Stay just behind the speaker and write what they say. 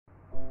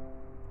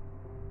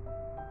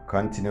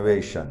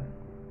Continuation.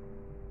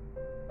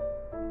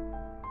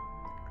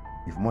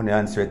 If money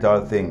answereth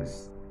all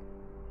things,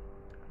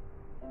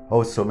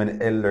 how so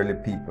many elderly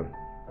people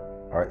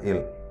are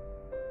ill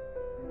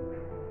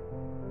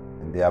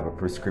and they have a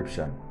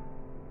prescription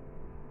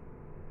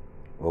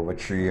over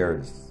 3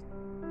 years,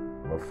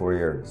 over 4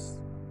 years,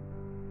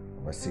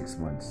 over 6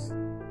 months,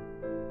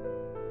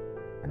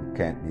 and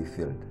can't be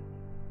filled?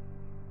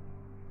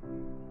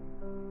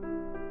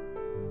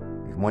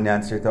 If money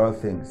answereth all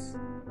things,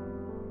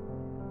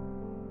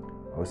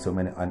 how so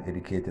many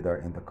uneducated are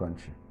in the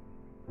country?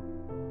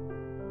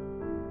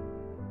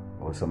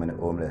 How so many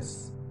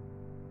homeless?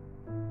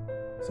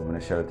 So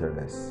many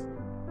shelterless?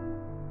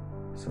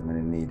 So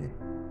many needy?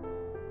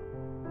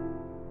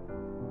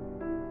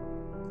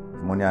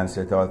 If money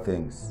answereth all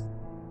things,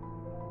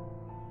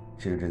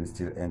 children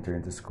still enter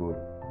into school,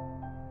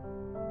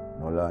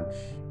 no lunch,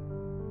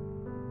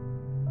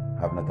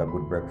 have not a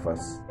good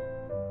breakfast,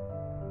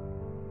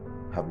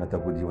 have not a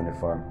good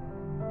uniform,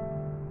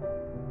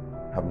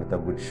 have not a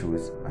good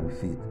shoes and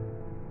feet.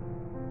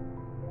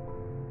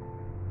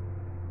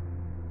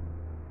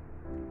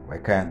 Why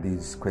can't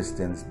these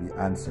questions be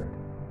answered?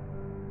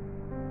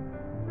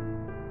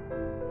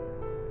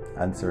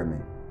 Answer me.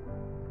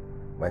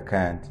 Why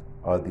can't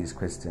all these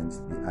questions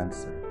be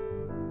answered?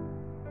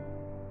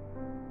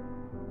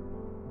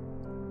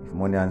 If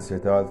money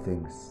answers all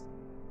things,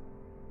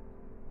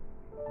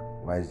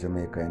 why is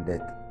Jamaica in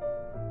debt?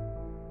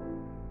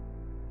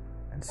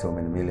 And so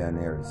many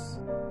millionaires,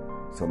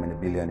 so many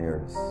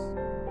billionaires,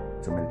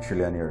 so many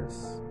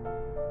trillionaires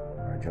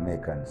are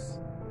Jamaicans.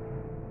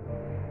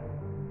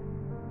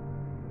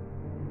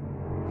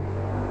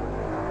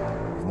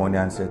 If money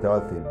answers all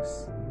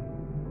things,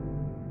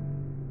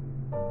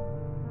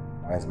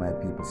 why is my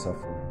people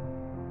suffering?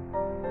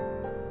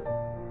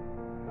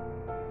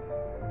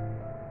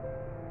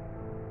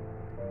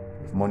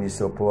 If money is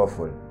so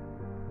powerful,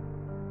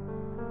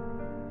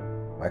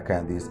 why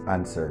can't these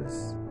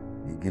answers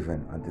be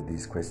given unto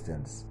these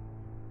questions?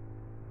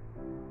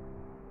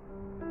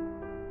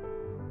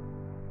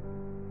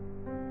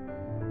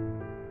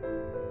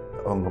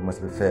 The hunger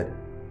must be fed.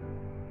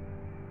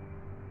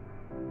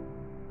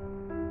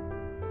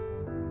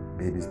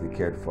 Babies be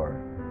cared for.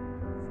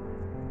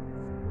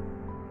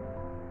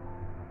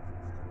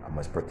 I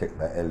must protect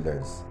the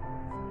elders.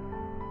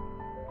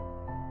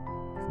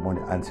 If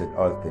money answered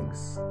all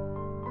things,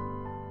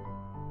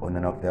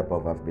 none of the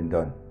above have been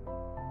done.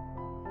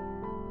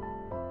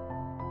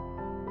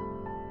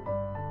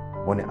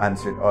 Money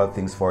answered all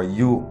things for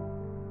you.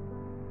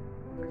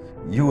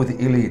 You the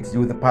elites,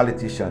 you the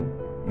politician,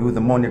 you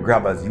the money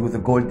grabbers, you the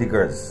gold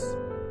diggers.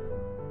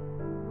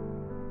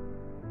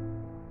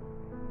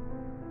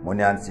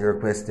 Money answers your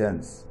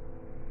questions.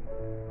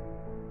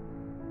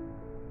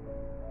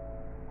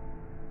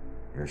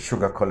 Your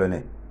sugar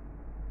colony,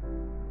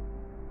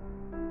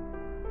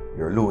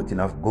 your looting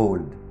of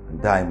gold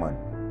and diamond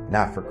in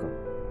Africa.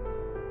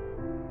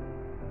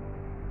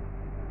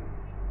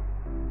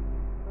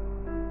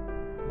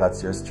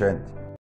 That's your strength.